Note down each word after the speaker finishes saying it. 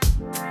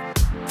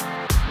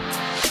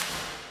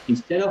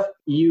instead of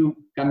you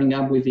coming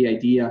up with the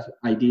ideas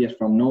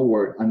from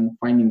nowhere and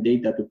finding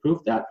data to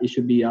prove that, it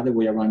should be the other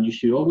way around. You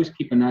should always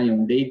keep an eye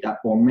on data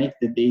or make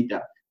the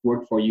data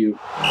work for you.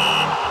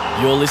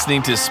 You're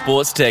listening to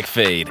Sports Tech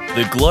Feed,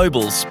 the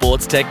global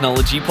sports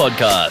technology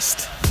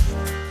podcast.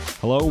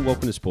 Hello,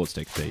 welcome to Sports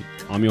Tech Feed.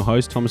 I'm your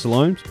host, Thomas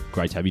Alomes.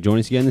 Great to have you join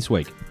us again this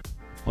week.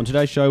 On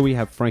today's show, we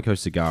have Franco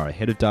Segarra,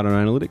 Head of Data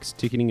Analytics,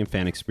 Ticketing and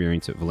Fan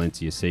Experience at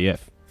Valencia CF.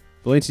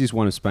 Valencia is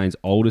one of Spain's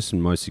oldest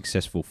and most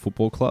successful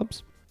football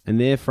clubs, and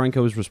there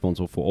Franco is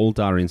responsible for all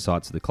data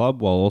insights of the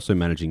club while also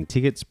managing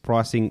tickets,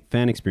 pricing,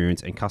 fan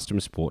experience and customer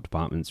support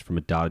departments from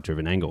a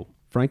data-driven angle.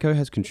 Franco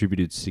has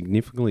contributed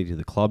significantly to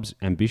the club's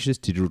ambitious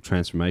digital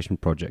transformation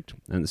project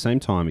and at the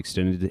same time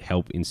extended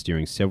help in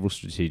steering several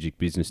strategic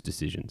business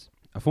decisions.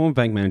 A former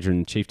bank manager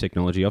and chief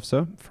technology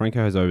officer,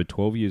 Franco has over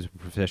 12 years of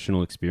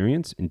professional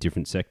experience in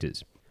different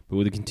sectors, but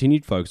with a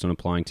continued focus on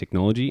applying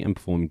technology and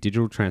performing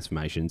digital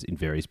transformations in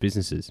various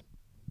businesses.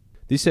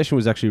 This session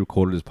was actually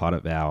recorded as part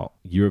of our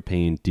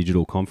European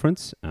Digital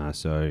Conference,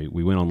 so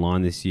we went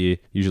online this year.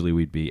 Usually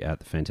we'd be at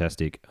the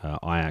fantastic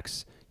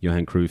Ajax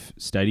Johan Cruyff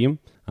Stadium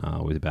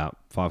with about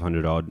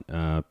 500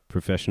 odd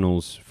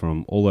professionals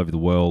from all over the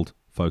world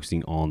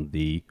focusing on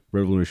the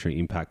revolutionary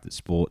impact that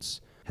sports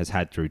has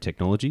had through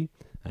technology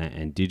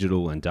and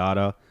digital and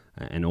data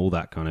and all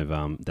that kind of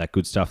that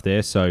good stuff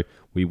there. So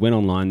we went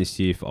online this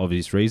year for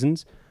obvious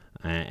reasons,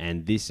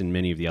 and this and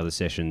many of the other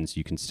sessions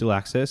you can still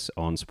access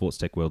on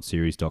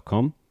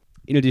sportstechworldseries.com.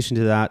 In addition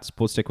to that,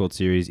 Sports Tech World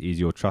Series is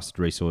your trusted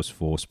resource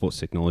for sports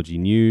technology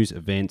news,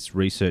 events,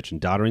 research and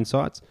data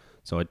insights.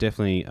 So I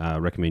definitely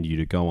recommend you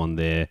to go on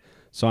there,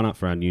 sign up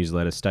for our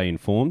newsletter, stay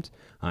informed,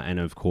 and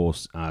of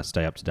course,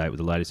 stay up to date with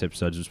the latest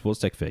episodes of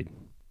Sports Tech Feed.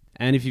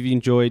 And if you've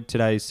enjoyed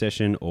today's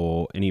session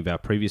or any of our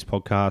previous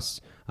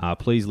podcasts,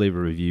 please leave a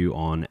review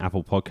on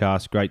Apple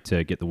Podcasts. Great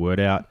to get the word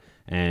out.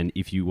 And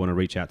if you want to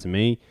reach out to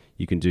me,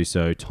 you can do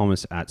so,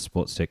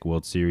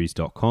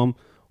 thomas@sportstechworldseries.com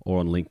or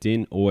on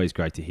LinkedIn. Always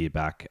great to hear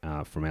back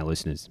from our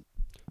listeners.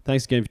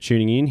 Thanks again for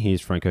tuning in.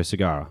 Here's Franco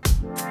Segarra.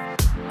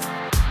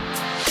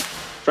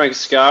 Franco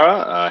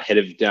Segarra, Head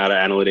of Data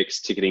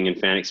Analytics, Ticketing and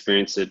Fan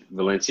Experience at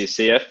Valencia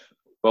CF.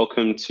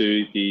 Welcome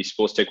to the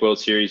Sports Tech World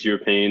Series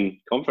European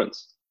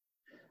Conference.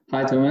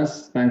 Hi,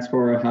 Thomas. Thanks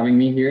for having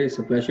me here. It's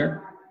a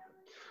pleasure.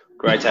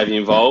 Great to have you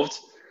involved.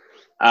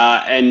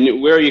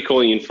 And where are you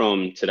calling in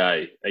from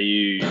today? Are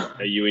you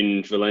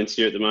in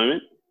Valencia at the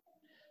moment?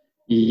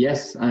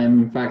 Yes,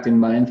 I'm in fact in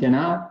Valencia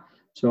now.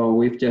 So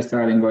we've just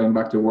started going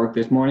back to work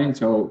this morning.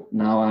 So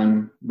now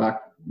I'm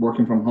back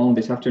working from home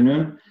this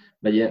afternoon.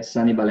 But yes,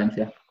 sunny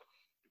Valencia.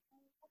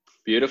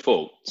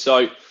 Beautiful.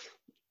 So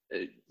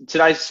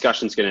today's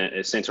discussion is going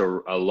to center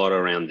a lot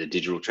around the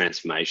digital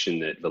transformation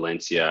that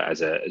Valencia,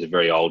 as a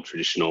very old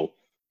traditional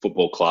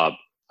football club,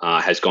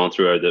 has gone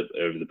through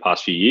over the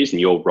past few years, and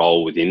your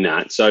role within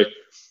that. So,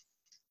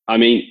 I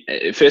mean,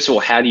 first of all,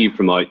 how do you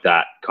promote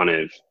that kind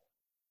of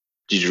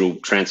digital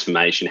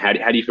transformation? How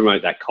do you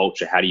promote that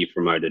culture? How do you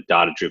promote a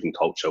data-driven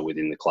culture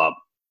within the club?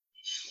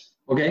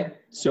 Okay,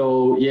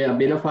 so yeah, a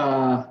bit of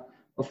a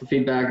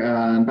feedback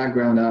and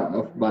background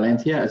of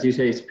Valencia. As you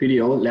say, it's pretty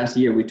old. Last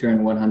year we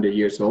turned 100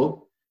 years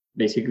old,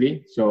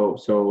 basically.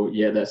 So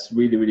yeah, that's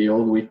really, really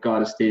old. We've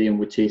got a stadium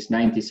which is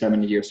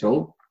 97 years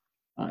old.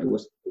 It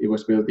was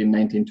built in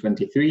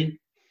 1923.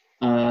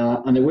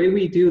 And the way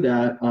we do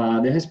that,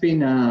 there has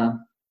been a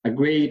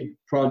great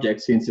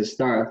project since the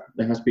start.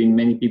 There has been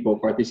many people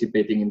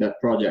participating in that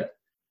project.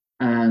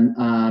 And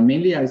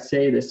mainly I'd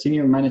say the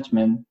senior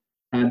management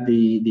had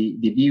the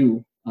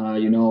view,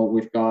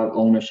 we've got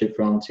ownership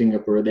from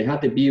Singapore. They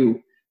had the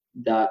view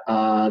that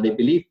they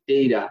believe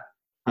data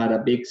had a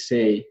big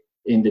say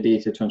in the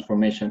data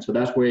transformation. So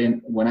that's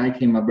when I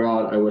came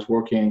abroad, I was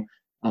working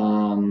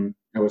in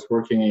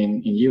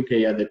UK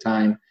at the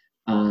time,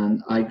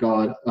 and I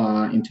got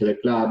into the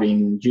club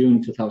in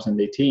June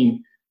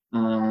 2018.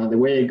 The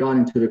way I got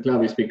into the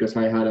club is because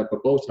I had a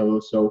proposal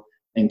also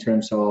in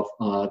terms of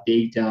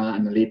data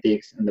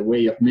analytics and the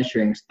way of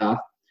measuring stuff.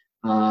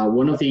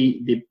 One of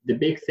the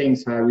big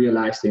things I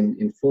realized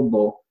in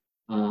football,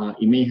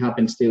 it may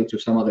happen still to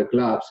some other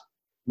clubs,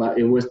 but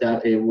it was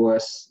that it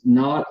was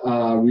not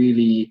a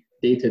really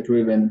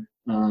data-driven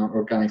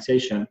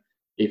organization.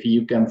 If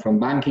you come from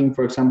banking,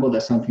 for example,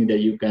 that's something that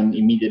you can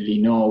immediately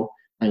know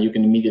and you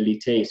can immediately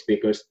taste,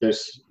 because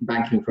there's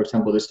banking, for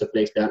example, there's a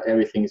place that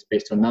everything is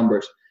based on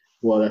numbers.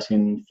 Whereas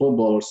in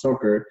football or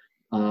soccer,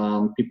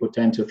 people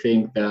tend to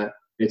think that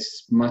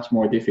it's much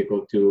more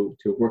difficult to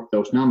work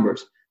those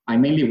numbers. I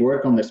mainly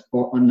work on the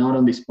sport, not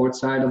on the sports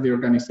side of the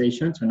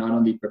organization, so not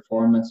on the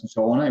performance and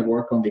so on. I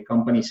work on the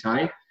company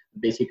side.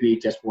 Basically,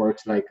 it just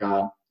works like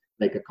a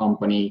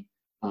company,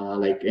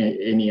 like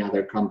any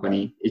other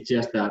company. It's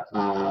just that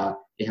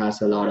it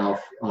has a lot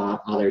of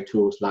other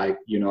tools, like,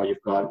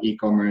 you've got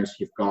e-commerce,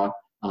 you've got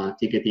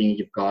ticketing,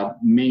 you've got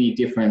many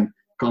different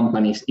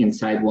companies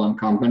inside one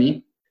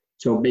company.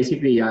 So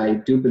basically, I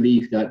do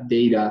believe that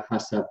data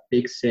has a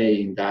big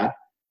say in that,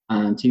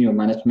 and senior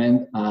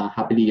management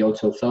happily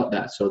also thought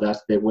that. So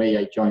that's the way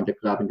I joined the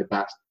club in the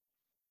past.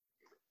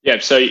 Yeah,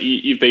 so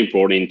you've been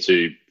brought in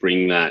to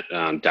bring that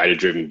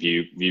data-driven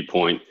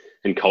viewpoint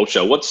and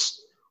culture. What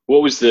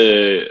was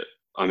the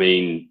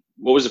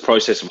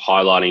process of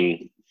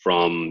highlighting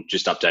from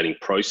just updating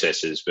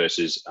processes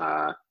versus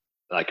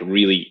like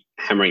really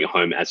hammering it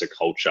home as a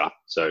culture?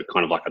 So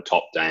kind of like a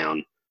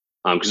top-down,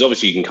 because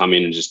obviously you can come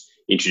in and just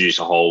introduce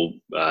a whole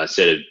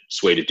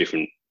suite of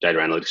different data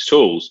analytics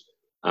tools.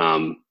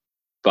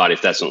 But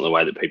if that's not the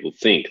way that people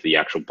think, the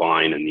actual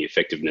buy-in and the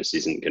effectiveness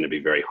isn't going to be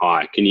very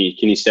high. Can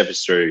you step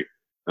us through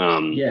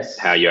Yes.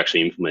 how you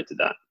actually implemented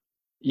that?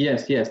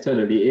 Yes,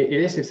 totally. It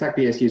is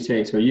exactly as you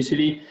say. So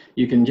usually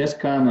you can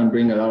just come and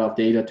bring a lot of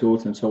data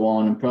tools and so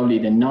on, and probably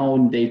the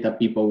known data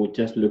people would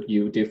just look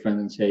you different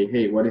and say,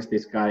 hey, what is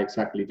this guy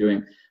exactly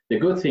doing? The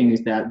good thing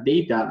is that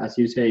data, as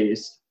you say,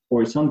 is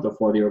horizontal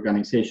for the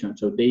organization.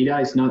 So data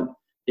is not,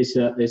 it's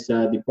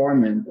a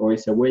department, or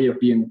it's a way of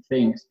viewing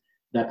things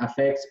that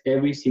affects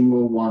every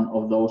single one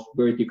of those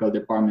vertical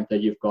departments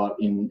that you've got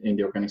in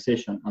the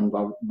organization. And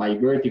by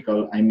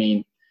vertical, I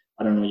mean,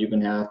 I don't know, you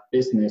can have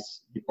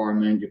business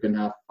department, you can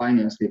have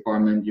finance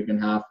department, you can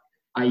have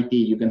IT,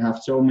 you can have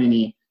so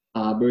many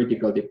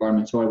vertical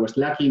departments. So I was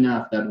lucky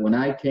enough that when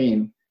I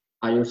came,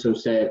 I also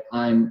said,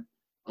 I'm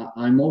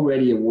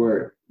already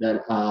aware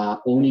that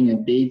owning a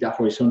data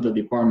horizontal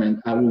department,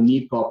 I will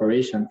need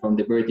cooperation from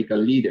the vertical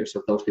leaders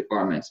of those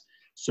departments.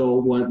 So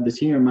what the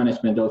senior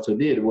management also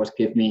did was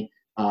give me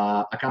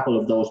a couple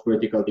of those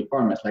vertical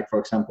departments, like for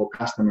example,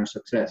 customer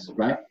success,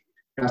 right?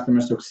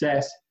 Customer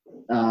success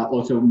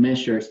also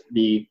measures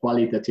the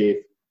qualitative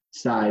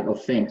side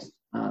of things,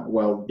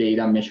 while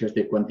data measures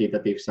the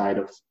quantitative side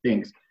of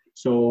things.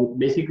 So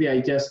basically,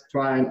 I just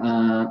tried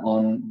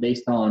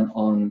based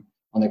on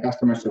the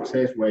customer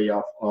success way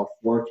of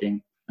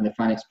working and the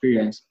fan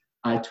experience.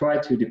 I try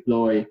to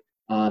deploy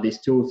these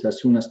tools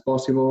as soon as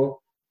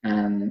possible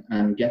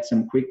and get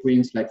some quick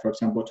wins, like for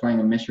example, trying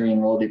and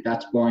measuring all the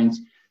touch points,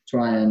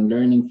 try and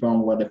learning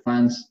from what the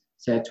fans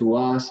said to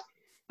us.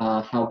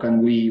 How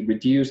can we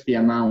reduce the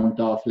amount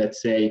of,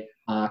 let's say,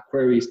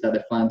 queries that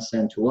the fans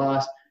send to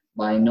us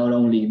by not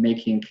only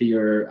making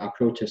clear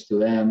approaches to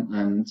them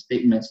and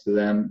statements to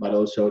them, but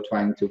also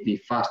trying to be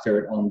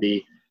faster on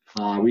the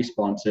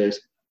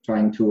responses,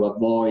 trying to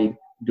avoid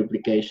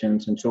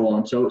duplications and so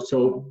on.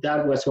 So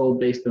that was all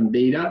based on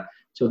data.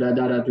 So that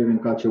data-driven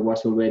culture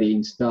was already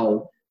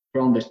installed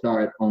from the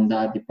start on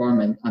that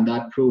department, and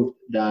that proved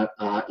that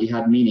it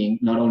had meaning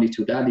not only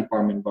to that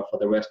department, but for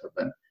the rest of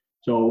them.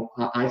 So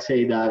I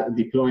say that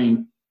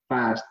deploying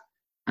fast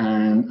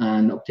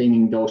and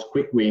obtaining those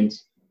quick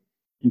wins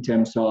in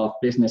terms of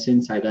business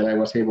insight that I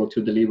was able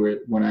to deliver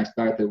when I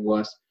started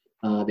was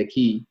the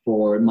key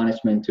for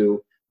management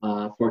to,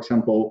 for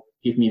example,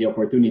 give me the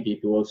opportunity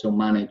to also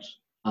manage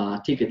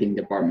ticketing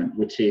department,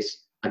 which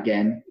is,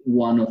 again,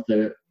 one of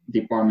the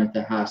departments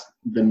that has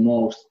the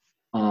most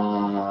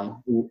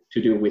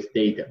to do with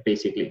data,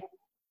 basically.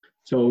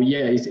 So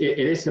yeah, it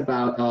is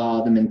about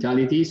the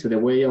mentality. So the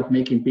way of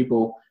making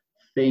people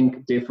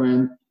think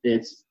different.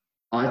 It's,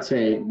 I'd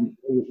say,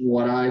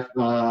 what I've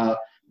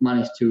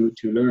managed to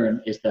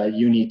learn is that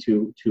you need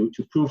to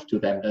prove to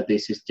them that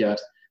this is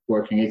just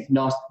working. It's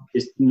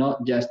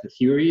not just the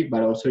theory,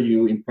 but also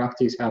you in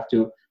practice have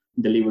to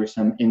deliver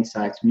some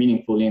insights,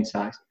 meaningful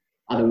insights.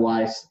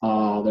 Otherwise,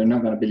 they're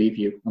not going to believe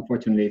you.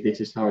 Unfortunately, this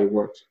is how it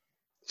works.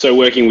 So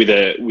working with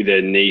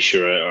a niche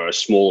or a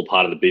smaller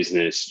part of the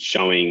business,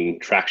 showing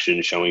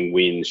traction, showing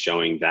wins,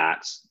 showing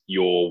that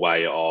your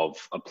way of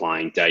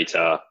applying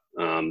data,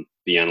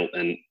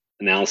 the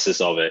analysis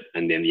of it,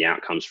 and then the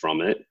outcomes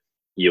from it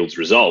yields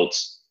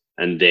results,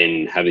 and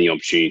then having the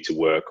opportunity to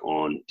work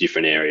on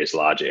different areas,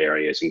 larger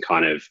areas, and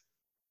kind of,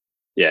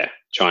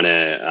 trying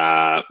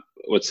to,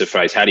 what's the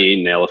phrase? How do you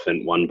eat an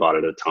elephant one bite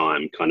at a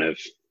time? Kind of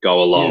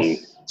go along,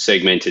 yes.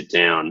 Segment it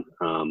down.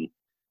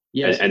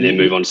 Yes, and then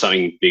move on to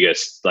something bigger,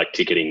 like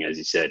ticketing, as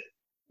you said.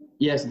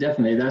 Yes,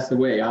 definitely. That's the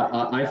way.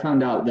 I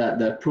found out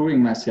that proving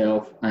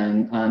myself,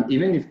 and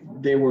even if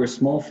they were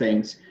small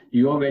things,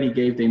 you already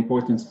gave the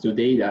importance to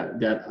data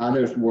that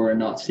others were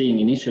not seeing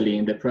initially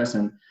in the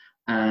present.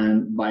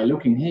 And by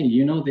looking, hey,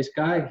 this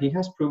guy, he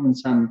has proven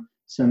some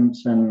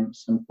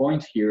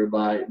points here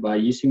by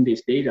using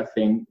this data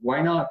thing.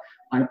 Why not?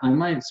 I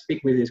might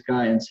speak with this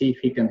guy and see if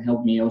he can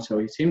help me also.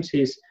 It seems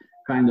he's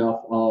kind of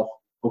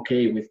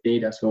okay with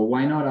data, so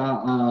why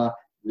not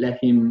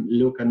let him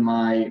look at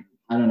my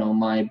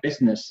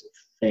business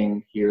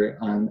thing here,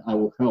 and I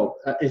will help.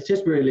 It's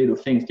just very little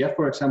things. Just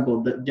for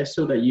example, just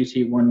so that you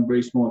see one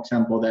very small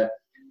example that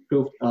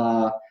proved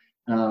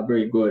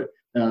very good.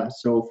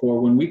 So for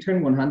when we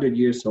turned 100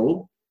 years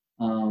old,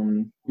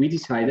 we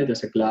decided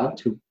as a club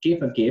to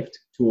give a gift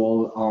to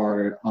all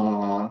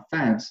our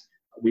fans.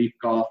 We've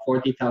got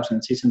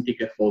 40,000 season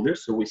ticket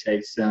holders, so we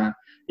say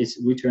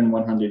we turn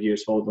 100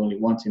 years old only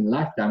once in a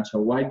lifetime.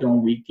 So why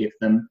don't we give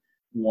them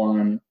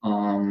one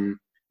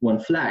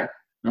flag?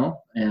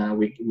 No,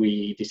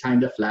 we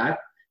designed the flag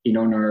in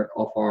honor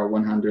of our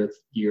 100th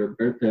year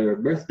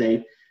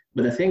birthday.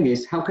 But the thing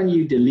is, how can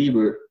you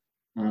deliver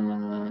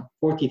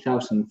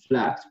 40,000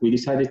 flags? We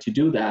decided to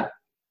do that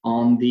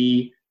on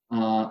the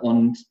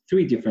on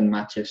 3 different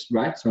matches,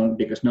 right? So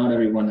because not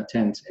everyone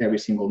attends every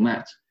single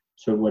match.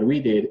 So what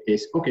we did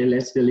is, okay,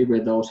 let's deliver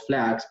those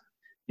flags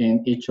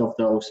in each of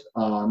those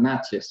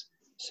matches.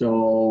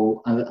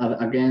 So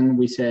again,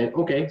 we said,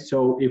 okay,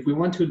 so if we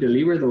want to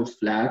deliver those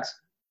flags,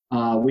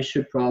 we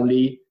should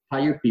probably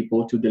hire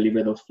people to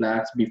deliver those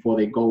flags before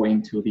they go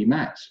into the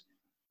match.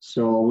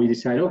 So we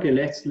decided, okay,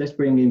 let's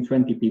bring in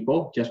 20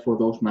 people just for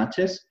those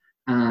matches,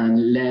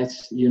 and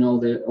let's, all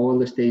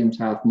the stadiums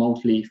have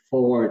mostly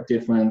 4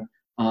 different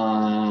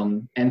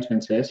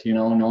entrances,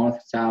 north,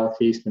 south,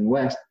 east, and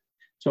west.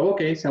 So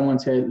okay, someone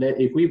said,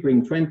 if we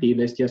bring 20,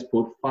 let's just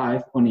put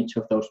 5 on each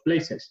of those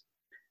places.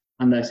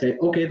 And I said,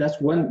 okay,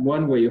 that's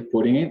one way of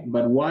putting it,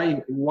 but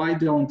why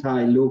don't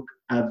I look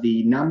at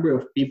the number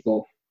of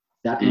people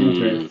that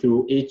enter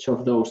through each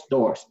of those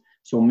doors?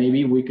 So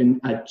maybe we can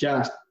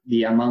adjust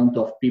the amount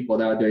of people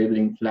that are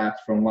delivering flags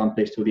from one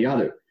place to the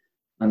other.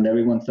 And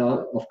everyone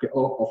thought,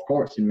 of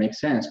course, it makes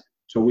sense.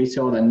 So we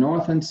saw that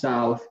north and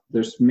south,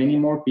 there's many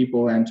more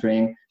people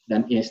entering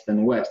than east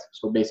and west.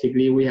 So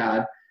basically we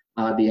had,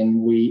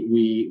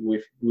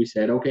 we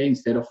said, okay,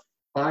 instead of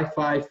 5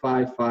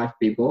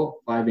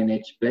 people, 5 in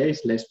each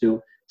place, let's do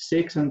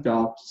 6 on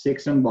top,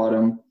 6 on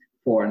bottom,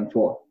 4 and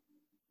 4.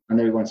 And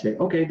everyone said,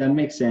 okay, that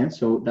makes sense.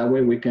 So that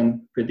way we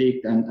can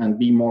predict and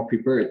be more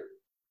prepared.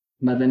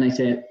 But then I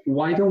said,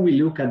 why don't we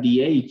look at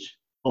the age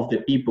of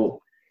the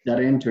people that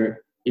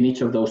enter in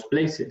each of those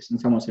places?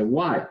 And someone said,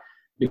 why?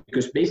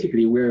 Because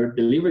basically we're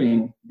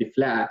delivering the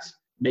flags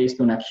based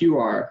on a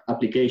QR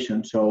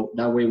application. So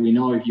that way we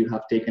know if you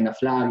have taken a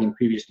flag in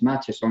previous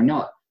matches or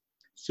not.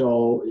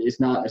 So it's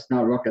not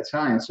rocket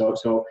science.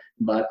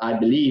 But I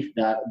believe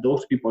that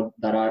those people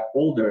that are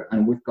older,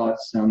 and we've got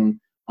some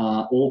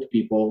old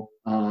people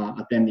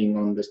attending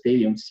on the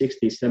stadium,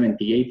 60,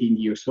 70, 18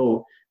 years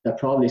old, that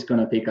probably is going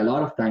to take a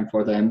lot of time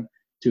for them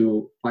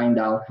to find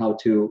out how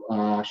to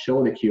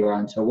show the QR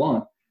and so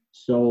on.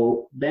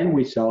 So then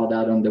we saw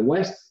that on the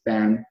west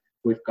stand,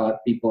 we've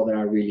got people that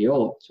are really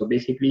old. So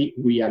basically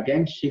we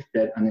again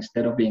shifted, and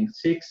instead of being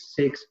 6,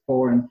 6,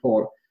 4, and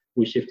 4,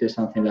 we shifted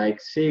something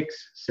like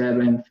 6,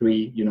 7,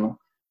 3,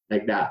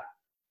 like that,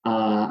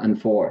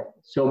 and 4.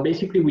 So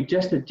basically we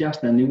just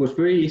adjusted, and it was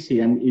very easy.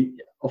 And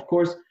of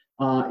course,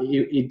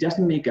 it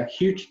doesn't make a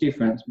huge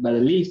difference, but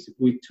at least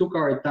we took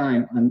our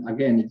time. And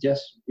again,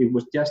 it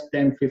was just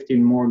 10,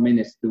 15 more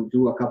minutes to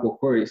do a couple of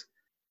queries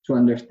to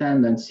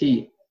understand and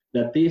see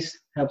that this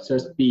helps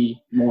us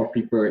be more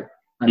prepared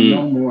and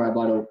know more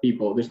about our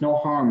people. There's no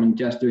harm in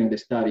just doing the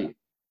study.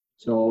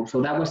 So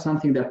that was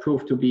something that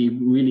proved to be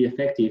really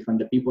effective. And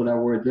the people that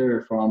were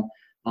there, from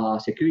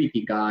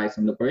security guys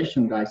and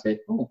operation guys, said,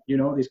 oh,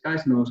 this guy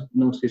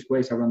knows his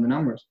ways around the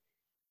numbers.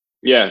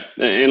 Yeah,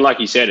 and like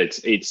you said,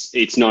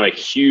 it's not a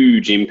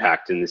huge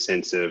impact in the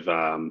sense of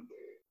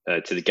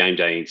to the game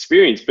day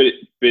experience,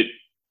 but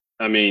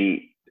I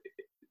mean,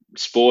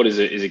 sport is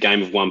a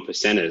game of 1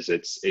 percenters.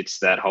 It's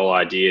that whole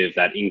idea of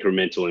that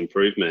incremental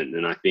improvement,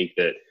 and I think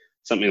that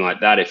something like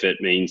that, if it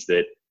means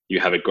that you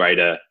have a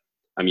greater,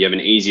 you have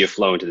an easier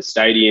flow into the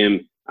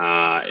stadium,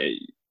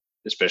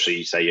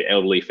 especially say your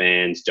elderly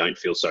fans don't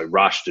feel so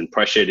rushed and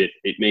pressured.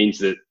 It means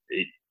that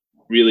it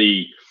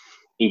really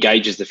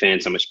engages the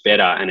fans so much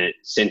better, and it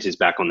centers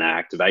back on that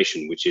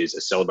activation, which is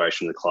a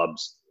celebration of the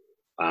club's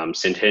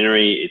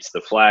centenary. It's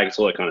the flag, it's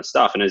all that kind of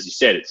stuff. And as you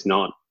said, it's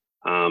not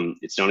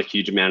a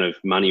huge amount of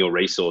money or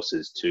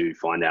resources to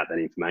find out that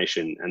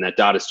information, and that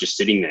data's just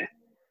sitting there.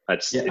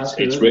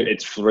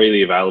 It's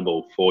freely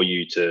available for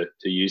you to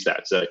use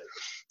that. So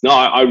no,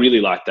 I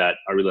really like that.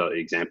 I really like the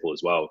example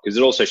as well, because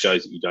it also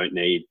shows that you don't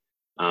need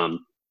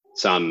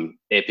some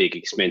epic,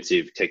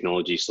 expensive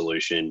technology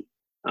solution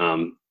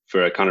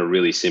for a kind of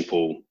really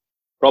simple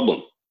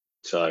problem.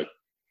 So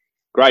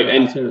great.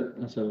 Yeah,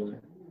 absolutely.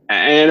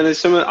 And there's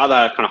some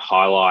other kind of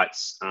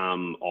highlights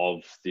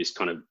of this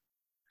kind of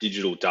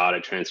digital data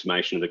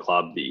transformation of the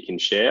club that you can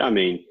share. I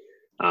mean,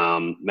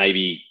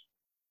 maybe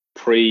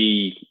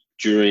pre,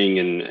 during,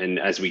 and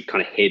as we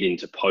kind of head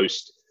into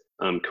post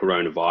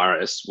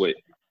coronavirus, with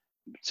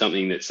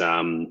something that's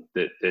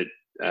that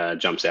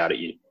jumps out at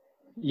you.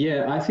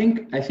 Yeah, I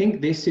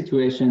think this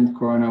situation,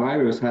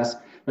 coronavirus,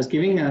 has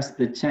given us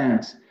the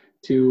chance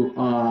to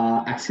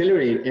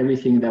accelerate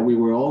everything that we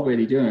were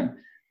already doing.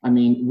 I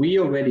mean, we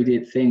already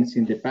did things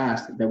in the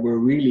past that were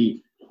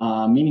really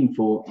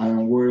meaningful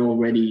and were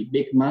already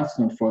big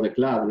milestones for the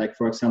club. Like,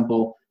 for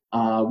example,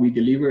 we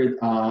delivered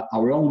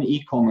our own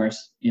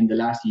e-commerce in the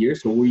last year,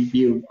 so we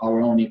built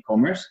our own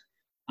e-commerce.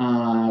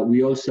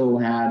 We also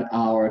had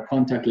our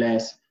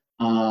contactless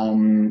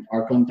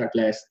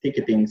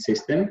ticketing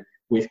system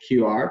with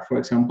QR, for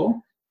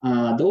example.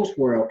 Those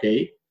were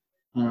okay.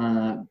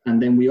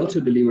 And then we also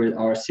delivered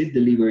our seat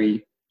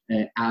delivery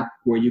app,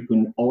 where you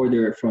can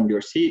order from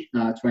your seat,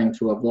 trying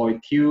to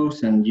avoid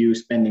queues and you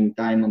spending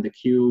time on the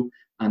queue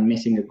and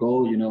missing a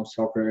goal.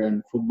 Soccer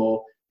and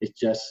football, it's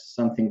just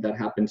something that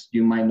happens.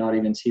 You might not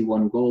even see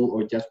one goal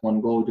or just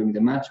one goal during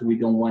the match. We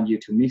don't want you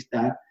to miss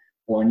that,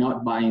 or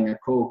not buying a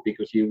Coke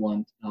because you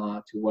want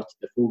to watch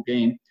the full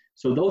game.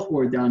 So those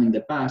were done in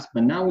the past,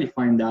 but now we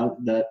find out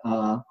that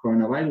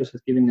coronavirus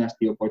has given us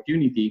the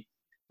opportunity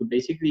to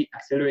basically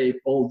accelerate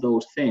all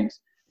those things.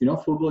 You know,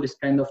 football is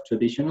kind of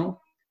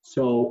traditional,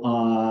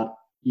 so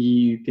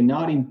you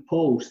cannot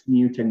impose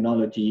new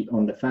technology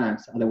on the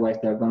fans. Otherwise,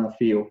 they're going to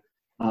feel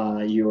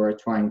you are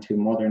trying to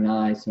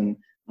modernize and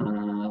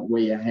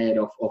way ahead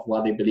of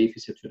what they believe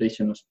is a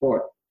traditional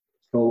sport.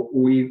 So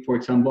we, for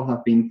example,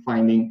 have been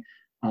finding,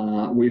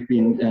 we've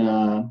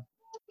been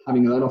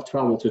having a lot of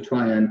trouble to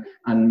try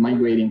and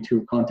migrating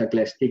to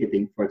contactless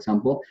ticketing, for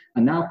example.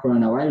 And now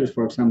coronavirus,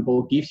 for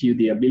example, gives you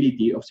the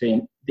ability of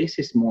saying, this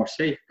is more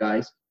safe,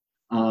 guys.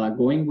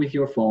 Going with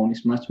your phone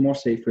is much more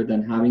safer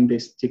than having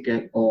this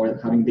ticket or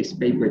having this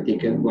paper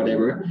ticket,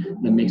 whatever,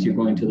 that makes you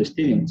go into the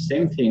stadium.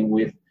 Same thing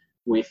with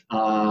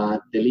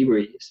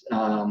deliveries,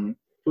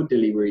 food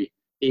delivery.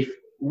 If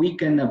we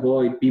can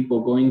avoid people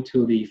going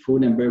to the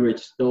food and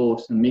beverage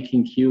stores and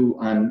making queue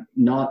and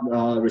not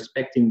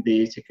respecting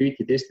the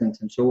security distance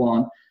and so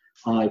on,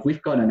 if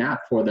we've got an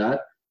app for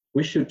that,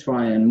 we should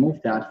try and move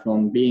that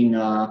from being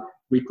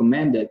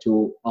recommended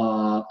to,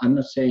 I'm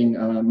not saying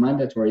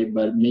mandatory,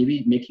 but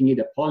maybe making it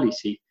a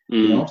policy,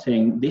 you know,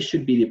 saying this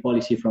should be the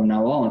policy from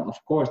now on.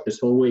 Of course, there's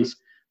always,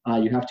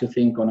 you have to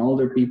think on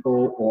older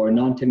people or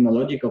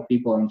non-technological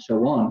people and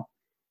so on,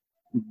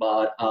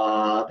 but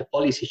the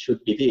policy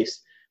should be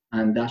this.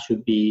 And that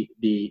should be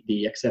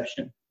the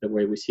exception, the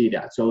way we see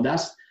that. So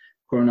that's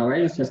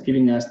coronavirus has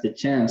given us the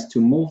chance to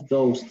move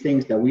those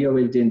things that we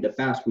already did in the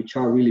past, which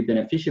are really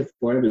beneficial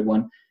for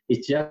everyone.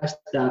 It's just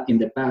that in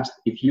the past,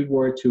 if you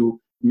were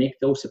to make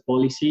those a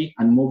policy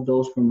and move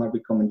those from a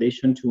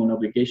recommendation to an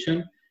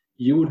obligation,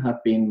 you would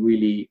have been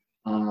really,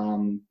 I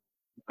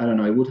don't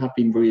know, it would have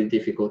been really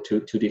difficult to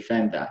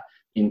defend that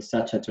in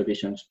such a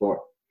traditional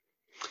sport.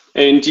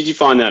 And did you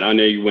find that, I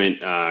know you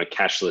went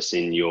cashless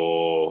in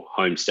your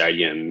home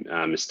stadium,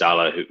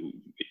 Mestalla, who,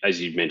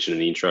 as you mentioned in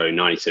the intro,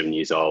 97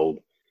 years old,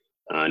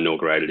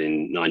 inaugurated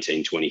in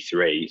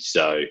 1923.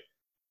 So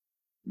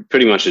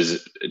pretty much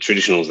as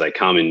traditional as they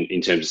come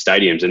in terms of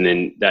stadiums, and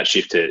then that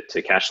shift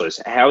to cashless.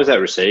 How is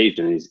that received?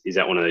 And is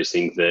that one of those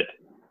things that,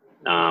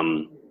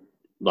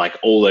 like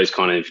all those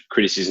kind of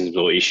criticisms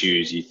or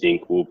issues you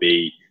think will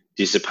be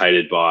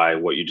dissipated by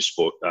what you just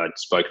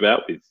spoke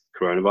about with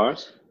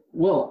coronavirus?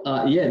 Well,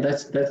 yeah,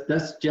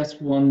 that's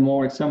just one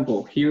more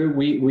example. Here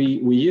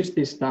we use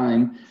this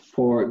time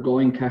for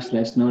going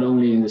cashless, not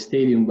only in the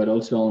stadium, but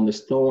also on the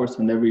stores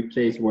and every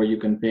place where you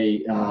can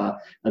pay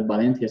at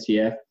Valencia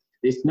CF.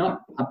 It's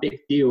not a big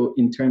deal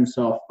in terms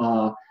of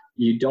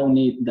you don't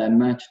need that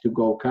much to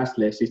go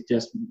cashless. It's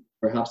just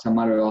perhaps a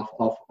matter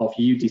of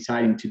you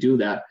deciding to do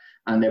that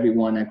and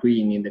everyone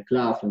agreeing in the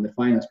club, from the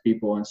finance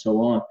people and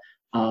so on.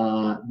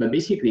 But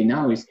basically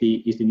now is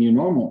the new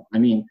normal. I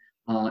mean,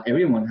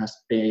 everyone has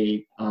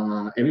paid,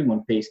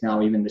 everyone pays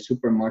now, even the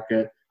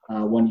supermarket,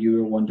 €1,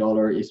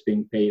 $1 is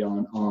being paid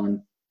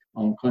on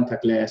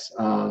contactless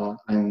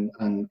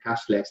and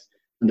cashless.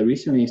 And the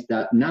reason is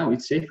that now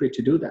it's safer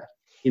to do that.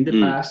 In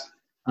the past,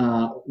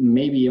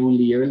 maybe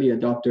only early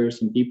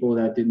adopters and people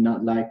that did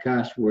not like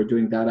cash were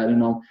doing that. I don't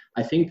know.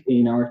 I think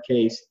in our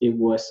case, it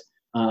was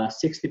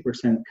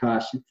 60%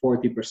 cash,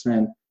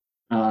 40%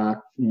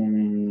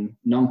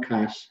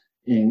 non-cash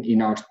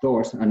in our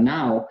stores. And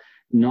now,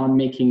 not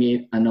making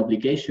it an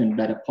obligation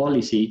but a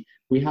policy,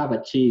 we have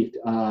achieved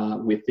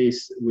with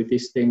this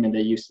statement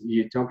that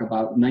you talk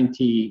about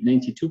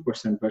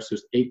 92%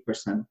 versus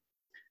 8%,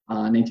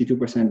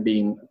 92%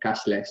 being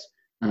cashless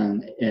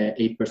and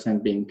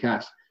 8% being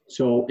cash.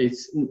 So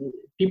it's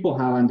people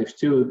have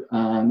understood,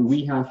 and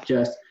we have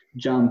just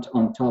jumped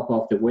on top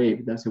of the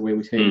wave. That's the way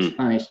we say in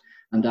Spanish,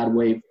 and that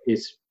wave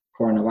is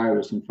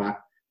coronavirus, in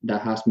fact,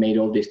 that has made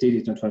all this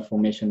digital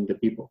transformation in the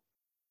people.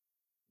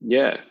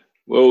 Yeah.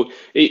 Well,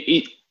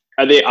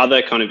 are there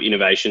other kind of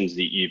innovations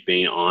that you've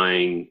been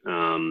eyeing,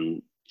 I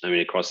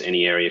mean, across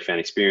any area, fan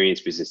experience,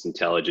 business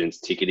intelligence,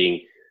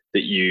 ticketing,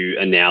 that you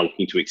are now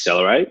looking to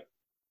accelerate?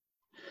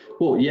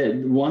 Well, yeah,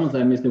 one of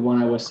them is the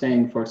one I was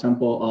saying, for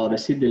example, the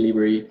seat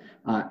delivery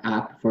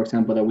app, for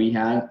example, that we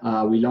had.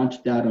 We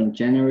launched that on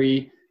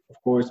January. Of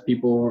course,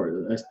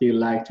 people still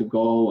like to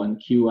go and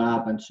queue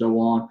up and so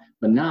on.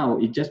 But now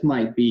it just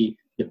might be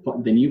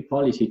the new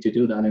policy to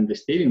do that in the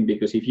stadium,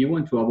 because if you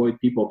want to avoid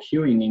people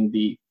queuing in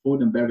the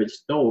food and beverage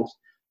stalls,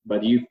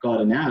 but you've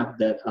got an app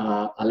that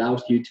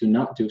allows you to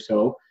not do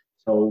so,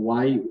 so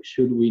why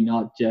should we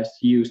not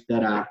just use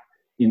that app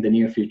in the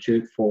near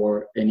future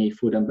for any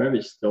food and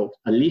beverage stalls,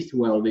 at least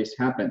while this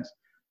happens?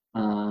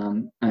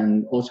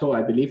 And also,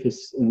 I believe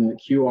it's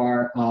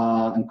QR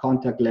and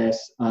contactless,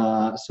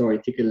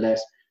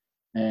 ticketless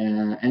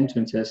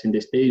entrances in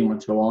the stadium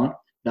and so on.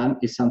 That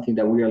is something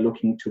that we are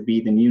looking to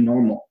be the new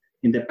normal.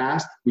 In the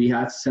past, we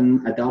had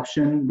some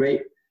adoption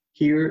rate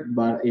here,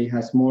 but it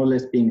has more or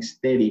less been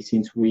steady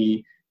since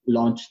we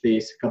launched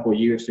this a couple of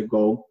years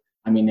ago.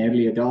 I mean,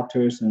 early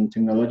adopters and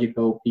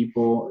technological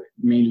people,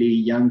 mainly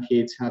young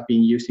kids, have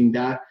been using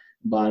that.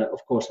 But of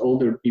course,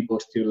 older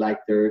people still like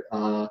their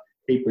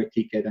paper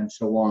ticket and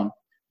so on.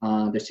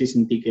 The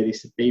season ticket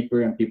is a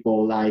paper, and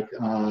people like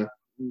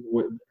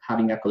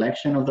having a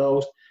collection of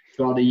those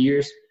throughout the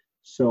years.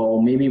 So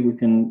maybe we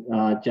can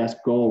just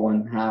go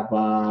and have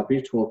a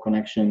virtual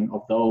connection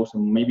of those,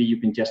 and maybe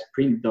you can just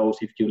print those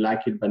if you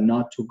like it, but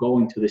not to go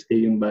into the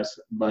stadium, but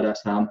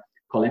as a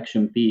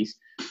collection piece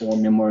or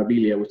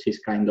memorabilia, which is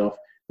kind of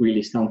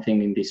really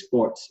something in the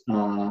sports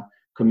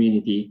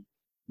community.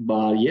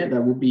 But yeah,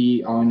 that would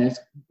be our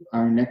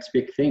next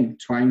big thing,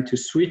 trying to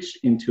switch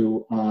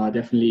into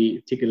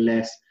definitely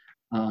ticketless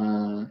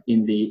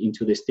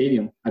into the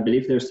stadium. I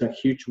believe there's a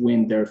huge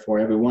win there for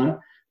everyone,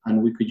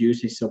 and we could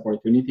use this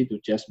opportunity to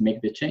just make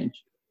the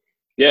change.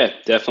 Yeah,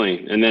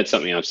 definitely. And that's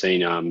something I've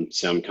seen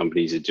some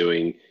companies are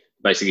doing,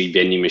 basically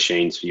vending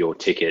machines for your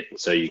ticket.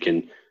 So you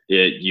can,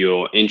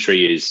 your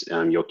entry is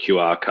your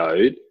QR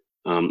code,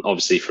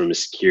 obviously from a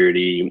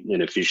security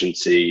and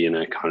efficiency and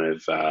a kind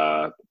of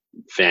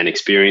fan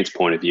experience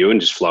point of view,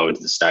 and just flow into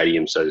the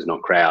stadium so there's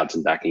not crowds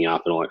and backing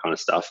up and all that kind of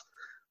stuff.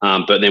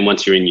 But then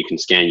once you're in, you can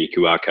scan your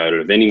QR code at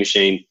a vending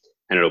machine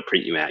and it'll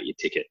print you out your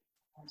ticket.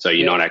 So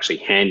you're not actually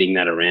handing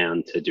that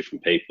around to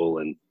different people.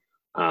 And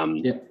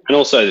and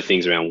also the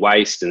things around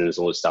waste, and there's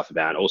all this stuff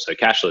about also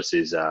cashless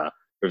is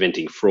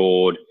preventing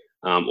fraud,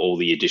 all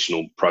the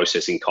additional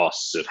processing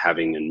costs of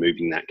having and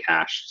moving that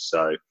cash.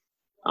 So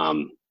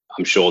I'm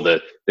sure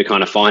that the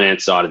kind of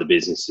finance side of the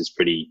business is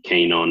pretty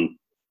keen on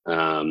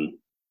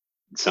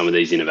some of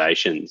these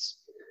innovations.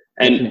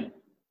 And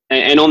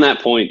on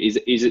that point,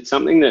 is it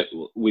something that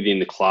within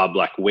the club,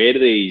 like where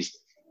does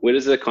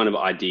the kind of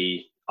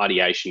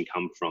ideation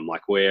come from?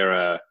 Like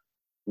where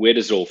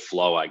does it all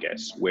flow, I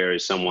guess? Where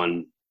is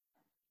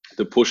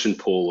the push and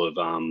pull of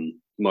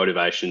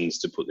motivations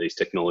to put these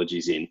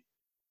technologies in?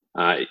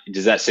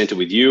 Does that center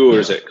with you, or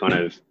is it kind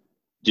of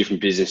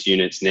different business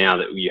units now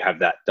that you have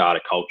that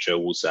data culture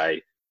will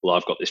say, well,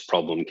 I've got this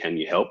problem, can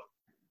you help?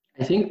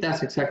 I think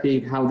that's exactly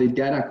how the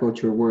data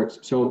culture works.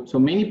 So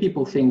many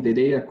people think the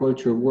data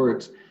culture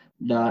works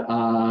that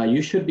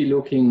you should be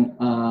looking,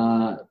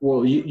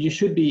 you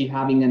should be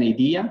having an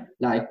idea,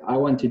 like I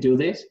want to do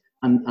this,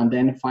 and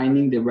then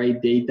finding the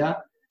right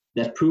data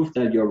that proves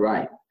that you're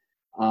right.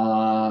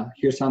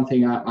 Here's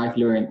something I've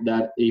learned,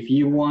 that if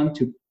you want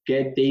to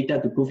get data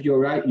to prove you're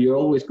right, you're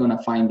always going to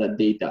find that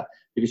data,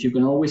 because you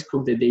can always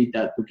cook the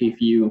data to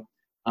give you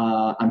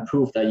and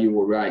prove that you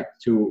were right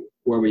to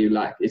wherever you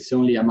like. It's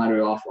only a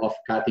matter of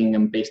cutting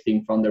and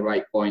pasting from the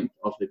right point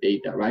of the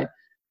data, right?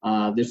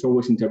 There's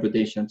always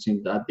interpretations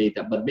in that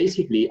data, but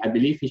basically I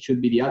believe it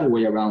should be the other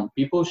way around.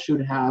 People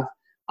should have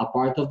a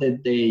part of the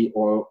day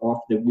or of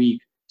the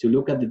week to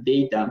look at the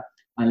data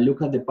and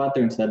look at the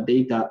patterns that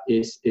data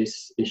is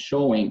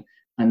showing,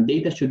 and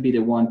data should be the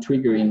one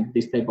triggering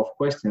this type of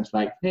questions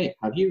like, hey,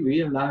 have you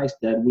realized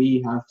that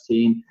we have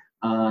seen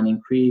an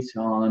increase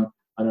on,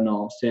 I don't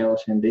know,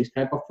 sales and this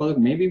type of product?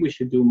 Maybe we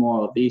should do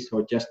more of this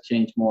or just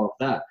change more of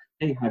that.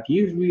 Hey, have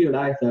you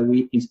realized that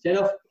we, instead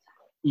of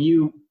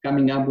you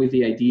coming up with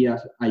the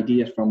ideas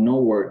from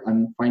nowhere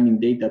and finding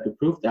data to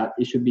prove that,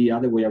 it should be the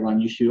other way around.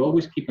 You should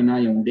always keep an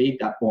eye on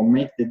data or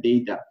make the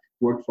data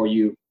work for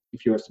you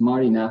if you're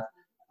smart enough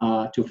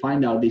to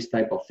find out this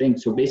type of thing.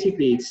 So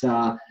basically it's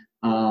a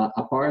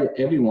part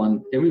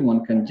everyone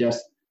can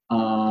just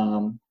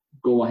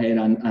go ahead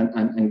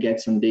and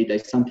get some data.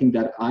 It's something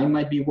that I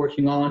might be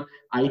working on,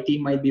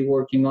 IT might be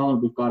working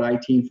on. We've got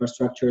IT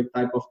infrastructure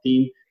type of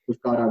team.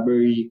 We've got a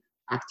very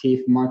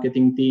active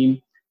marketing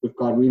team. We've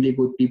got really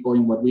good people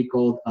in what we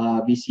call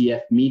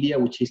VCF media,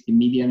 which is the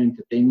media and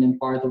entertainment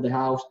part of the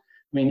house.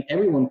 I mean,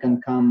 everyone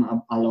can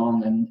come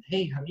along and,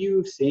 hey, have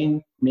you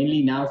seen,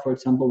 mainly now, for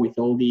example, with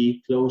all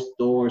the closed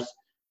doors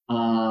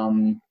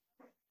fan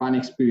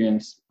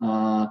experience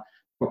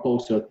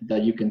proposal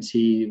that you can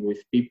see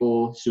with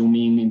people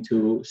zooming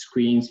into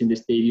screens in the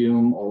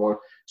stadium or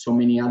so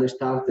many other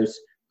stuff.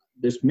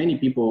 There's many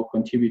people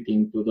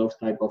contributing to those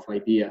type of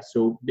ideas.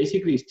 So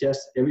basically it's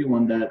just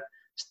everyone that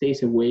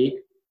stays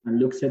awake and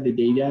looks at the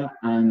data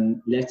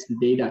and lets the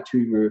data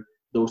trigger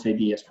those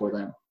ideas for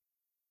them.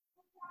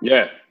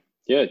 Yeah,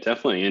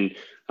 definitely. And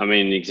I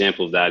mean, an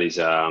example of that is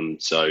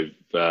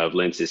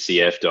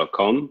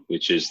valenciacf.com,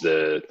 which is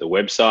the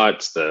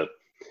website, the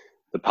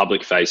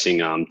public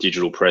facing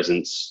digital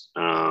presence,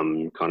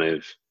 kind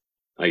of,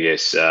 I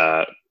guess,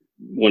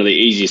 one of the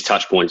easiest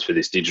touch points for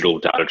this digital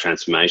data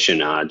transformation.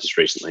 Just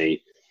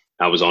recently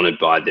I was honored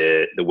by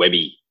the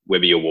Webby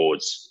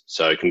Awards.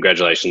 So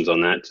congratulations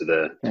on that to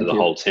the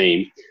whole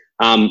team.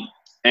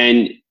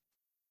 And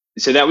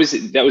so that was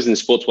in the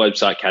sports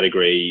website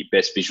category,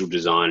 best visual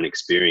design and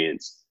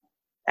experience.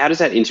 How does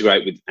that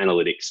integrate with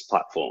analytics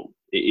platform?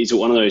 Is it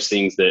one of those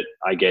things that,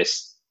 I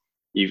guess,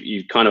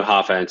 you've kind of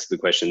half answered the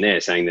question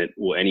there, saying that,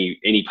 well,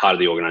 any part of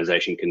the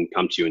organization can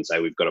come to you and say,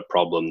 we've got a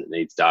problem that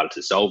needs data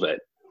to solve it.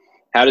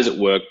 How does it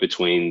work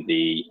between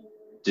the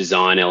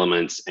design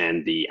elements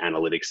and the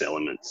analytics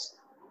elements?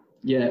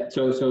 Yeah,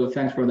 so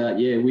thanks for that.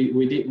 Yeah,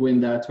 we did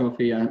win that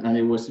trophy, and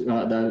it was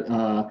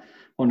that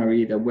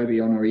honoree, the Webby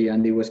honoree,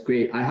 and it was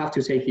great. I have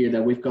to say here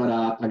that we've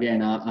got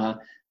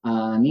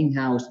an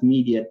in-house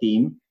media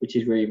team, which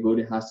is very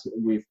good.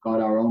 We've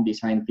got our own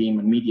design team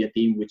and media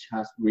team, which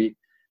has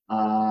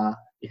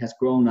It has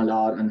grown a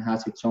lot and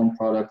has its own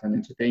product and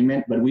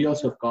entertainment. But we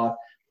also have got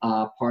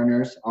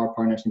partners, our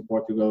partners in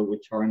Portugal,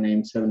 which are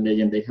named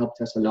 7Legend. They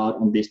helped us a lot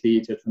on this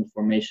digital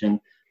transformation,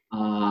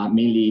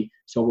 mainly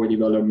software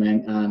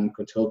development and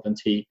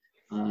consultancy.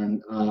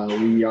 And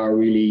we are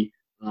really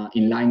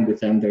in line with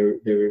them.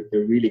 They're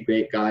really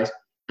great guys.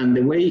 And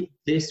the way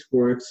this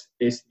works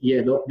is,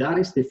 that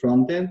is the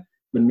front end,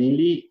 but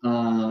mainly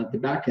the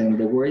back end,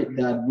 the way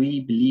that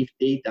we believe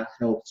data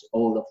helps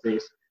all of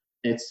this.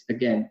 It's,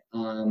 again,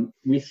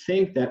 we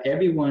think that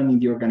everyone in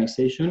the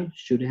organization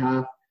should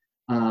have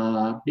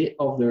a bit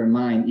of their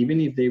mind, even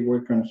if they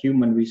work on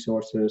human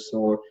resources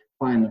or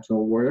finance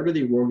or wherever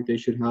they work, they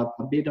should have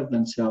a bit of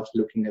themselves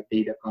looking at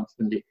data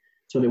constantly.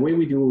 So the way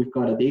we do, we've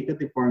got a data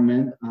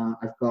department.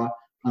 I've got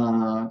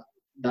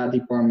that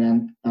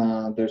department.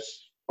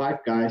 There's 5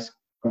 guys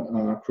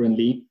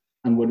currently.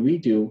 And what we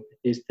do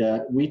is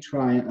that we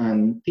try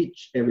and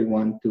teach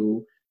everyone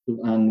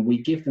and we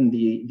give them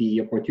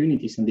the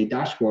opportunities and the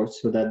dashboards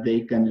so that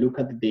they can look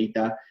at the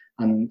data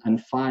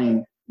and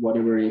find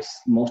whatever is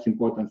most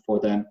important for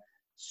them.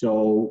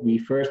 So we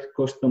first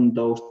custom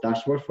those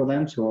dashboards for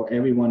them. So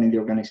everyone in the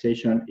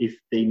organization, if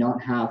they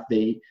not have,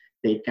 they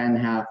can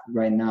have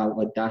right now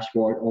a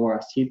dashboard or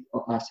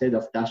a set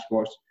of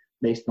dashboards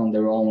based on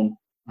their own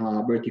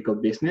vertical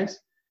business.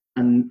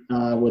 And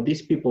what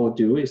these people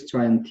do is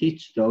try and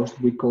teach those.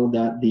 We call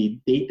that the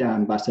data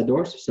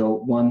ambassadors.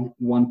 So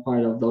one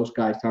part of those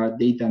guys are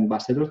data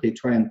ambassadors. They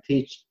try and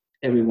teach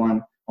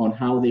everyone on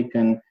how they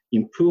can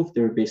improve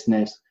their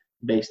business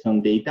based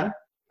on data.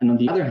 And on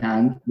the other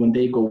hand, when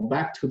they go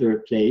back to their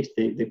place,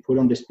 they put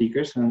on the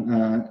speakers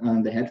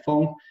and the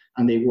headphone,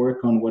 and they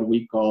work on what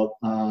we call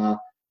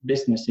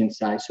business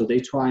insights. So they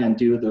try and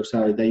do, those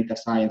are data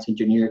science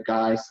engineer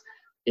guys,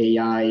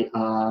 AI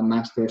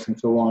masters, and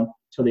so on.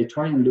 So they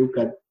try and look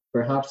at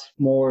perhaps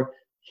more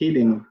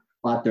hidden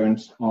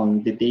patterns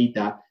on the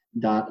data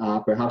that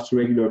perhaps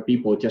regular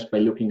people, just by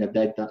looking at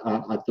data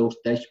at those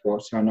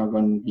dashboards, are not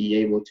going to be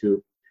able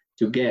to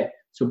get.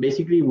 So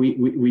basically,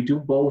 we do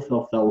both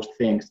of those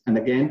things. And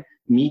again,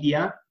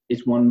 media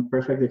is one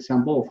perfect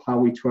example of how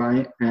we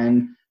try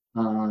and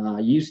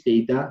use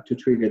data to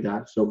trigger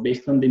that. So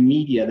based on the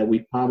media that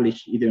we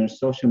publish, either on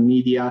social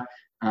media,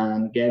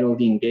 and get all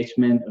the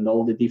engagement and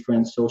all the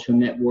different social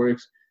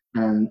networks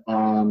and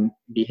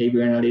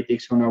behavior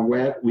analytics on our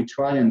web, we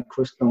try and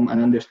custom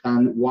and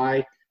understand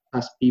why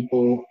as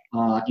people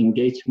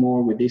engage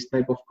more with this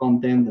type of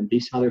content than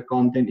this other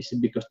content. Is it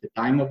because the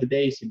time of the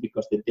day? Is it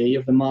because the day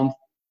of the month?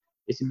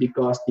 Is it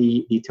because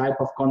the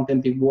type of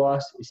content it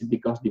was? Is it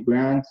because the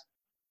brands?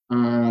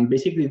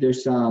 Basically,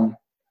 there's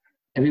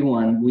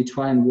everyone, we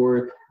try and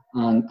work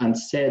and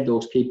set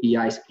those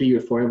KPIs clear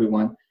for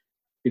everyone.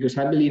 Because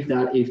I believe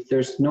that if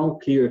there's no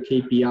clear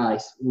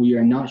KPIs, we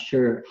are not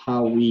sure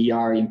how we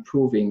are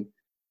improving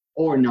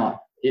or not.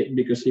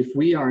 Because if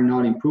we are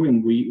not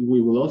improving, we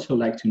will also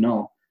like to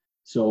know.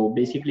 So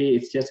basically,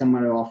 it's just a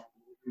matter of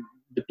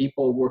the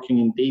people working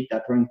in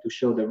data trying to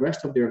show the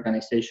rest of the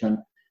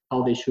organization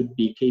how they should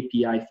be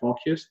KPI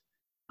focused.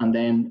 And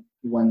then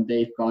when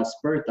they've got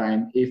spare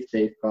time, if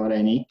they've got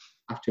any,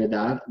 after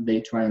that,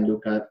 they try and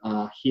look at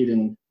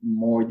hidden,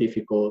 more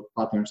difficult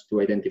patterns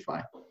to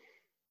identify.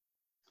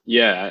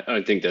 Yeah,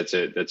 I think that's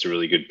a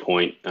really good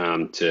point.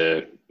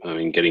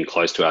 Getting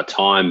close to our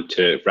time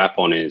to wrap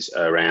on is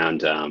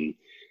around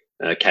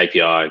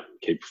KPI,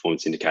 key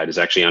performance indicators,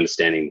 actually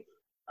understanding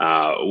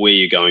where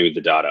you're going with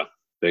the data,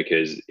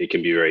 because it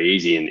can be very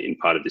easy in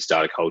part of this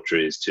data culture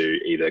is to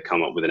either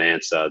come up with an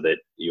answer that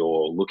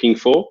you're looking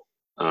for,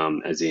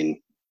 as in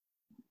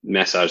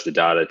massage the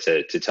data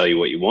to tell you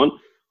what you want,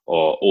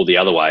 or the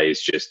other way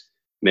is just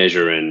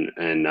measure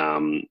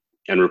and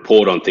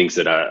report on things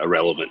that are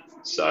irrelevant.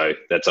 So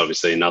that's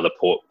obviously another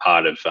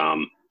part of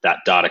that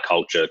data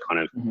culture.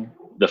 Kind of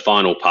the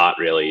final part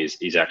really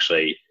is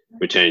actually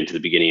returning to the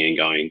beginning and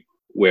going,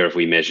 where have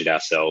we measured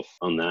ourselves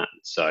on that?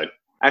 So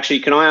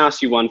actually, can I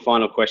ask you one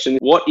final question?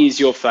 What is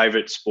your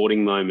favorite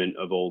sporting moment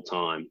of all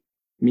time?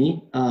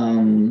 Me?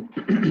 Well,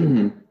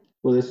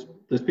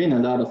 there's been a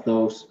lot of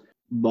those,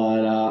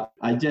 but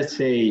I just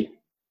say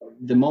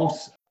the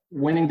most,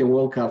 winning the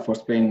World Cup for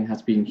Spain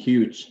has been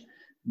huge.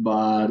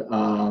 But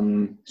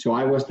so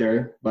I was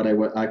there, but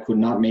I could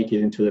not make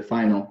it into the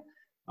final.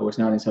 I was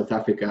not in South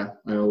Africa.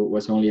 I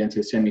was only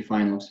until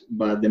semifinals.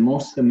 But the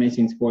most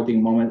amazing sporting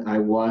moment I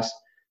was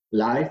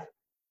live,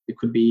 it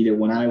could be either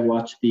when I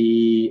watched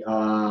the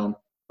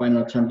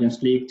final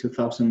Champions League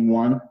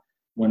 2001,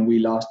 when we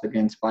lost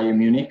against Bayern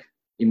Munich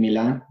in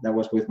Milan. That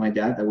was with my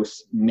dad. That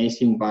was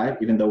amazing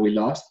vibe, even though we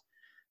lost.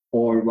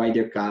 Or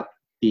Ryder Cup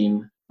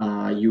team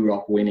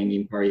Europe winning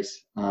in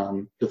Paris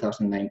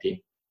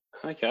 2019.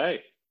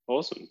 Okay.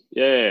 Awesome.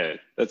 Yeah,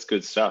 that's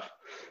good stuff.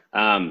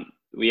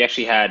 We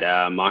actually had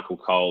Michael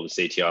Cole, the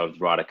CTO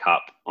of Ryder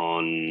Cup,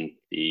 on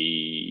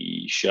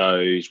the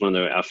show. He's one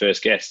of our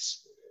first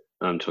guests,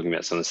 talking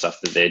about some of the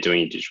stuff that they're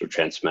doing in digital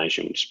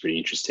transformation, which is pretty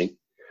interesting.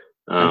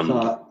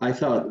 I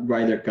thought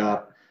Ryder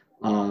Cup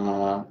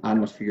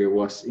atmosphere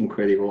was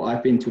incredible.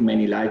 I've been to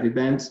many live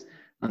events,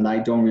 and I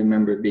don't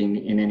remember being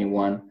in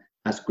anyone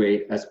as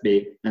great, as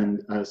big,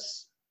 and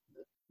as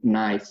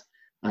nice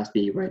as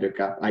the Ryder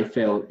Cup. I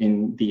felt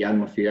in the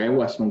atmosphere. I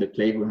was on the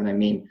playground. I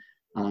mean,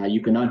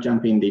 you cannot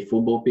jump in the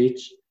football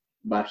pitch,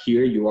 but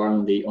here you are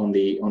on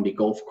the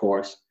golf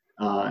course,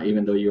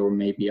 even though you're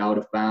maybe out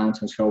of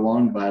bounds and so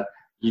on. But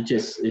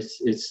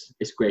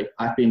it's great.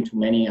 I've been to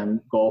many, and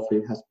golf,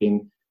 it has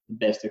been the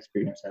best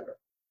experience ever.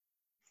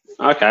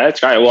 Okay, that's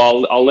great.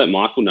 Well, I'll let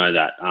Michael know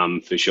that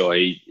for sure.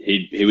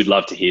 He would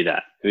love to hear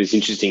that. It was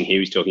interesting. He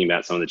was talking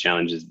about some of the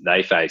challenges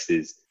they face.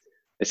 Is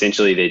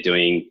essentially they're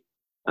doing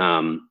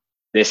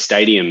their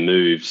stadium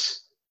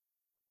moves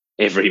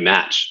every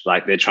match.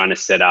 Like they're trying to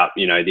set up,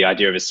 the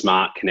idea of a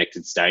smart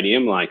connected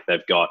stadium. Like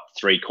they've got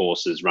 3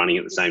 courses running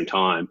at the same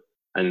time,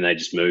 and then they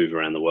just move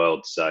around the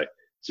world. So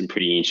some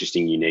pretty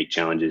interesting, unique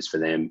challenges for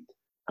them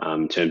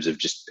in terms of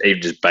just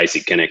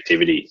basic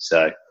connectivity.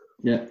 So.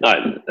 Yeah,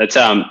 no, that's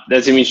some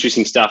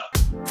interesting stuff.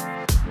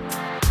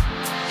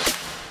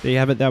 There you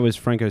have it. That was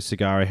Franco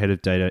Segarra, Head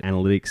of Data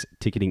Analytics,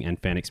 Ticketing and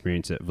Fan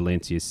Experience at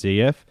Valencia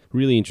CF.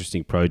 Really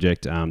interesting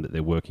project that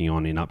they're working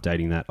on in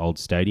updating that old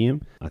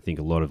stadium. I think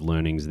a lot of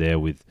learnings there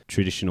with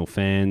traditional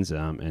fans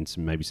and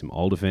maybe some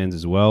older fans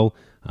as well,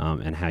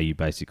 and how you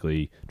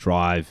basically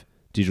drive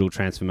digital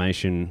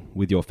transformation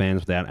with your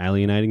fans without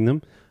alienating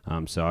them.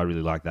 So I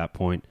really like that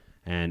point.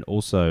 And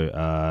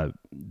also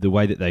the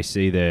way that they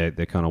see their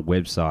kind of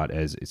website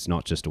as it's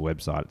not just a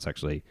website, it's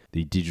actually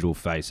the digital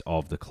face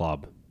of the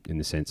club, in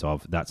the sense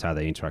of that's how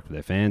they interact with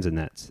their fans, and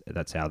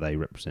that's how they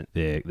represent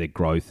their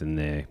growth and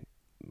their,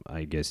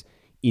 I guess,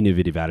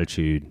 innovative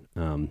attitude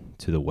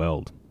to the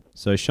world.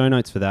 So show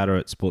notes for that are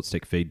at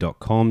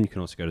sportstechfeed.com. You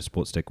can also go to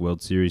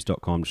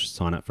sportstechworldseries.com to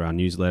sign up for our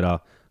newsletter,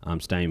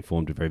 stay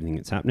informed of everything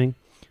that's happening.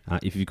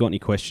 If you've got any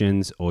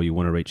questions or you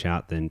want to reach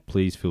out, then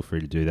please feel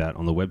free to do that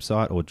on the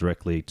website or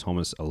directly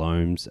Thomas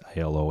Alomes,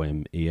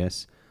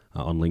 Alomes,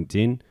 on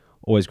LinkedIn.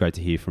 Always great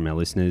to hear from our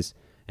listeners.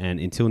 And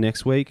until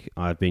next week,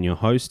 I've been your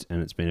host,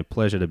 and it's been a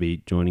pleasure to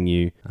be joining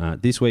you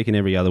this week and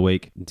every other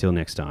week. Until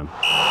next time.